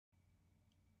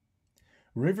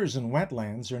Rivers and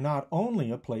wetlands are not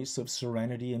only a place of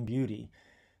serenity and beauty,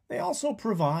 they also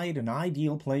provide an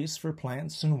ideal place for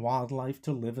plants and wildlife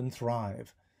to live and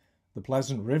thrive. The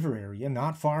Pleasant River area,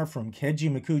 not far from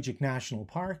Keji-Makujik National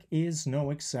Park, is no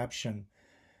exception.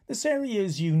 This area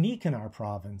is unique in our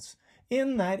province,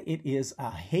 in that it is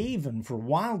a haven for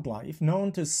wildlife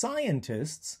known to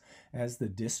scientists as the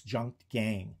disjunct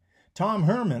gang. Tom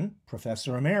Herman,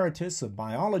 Professor Emeritus of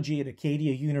Biology at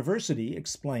Acadia University,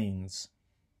 explains.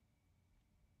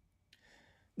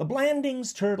 The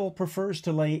Blandings turtle prefers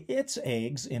to lay its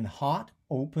eggs in hot,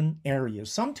 open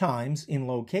areas, sometimes in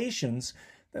locations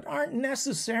that aren't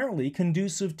necessarily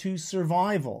conducive to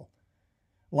survival,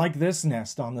 like this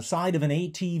nest on the side of an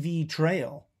ATV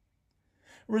trail.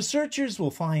 Researchers will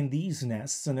find these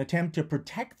nests and attempt to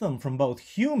protect them from both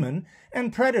human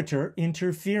and predator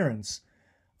interference.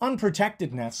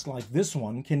 Unprotected nests like this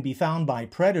one can be found by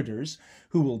predators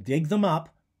who will dig them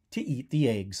up to eat the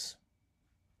eggs.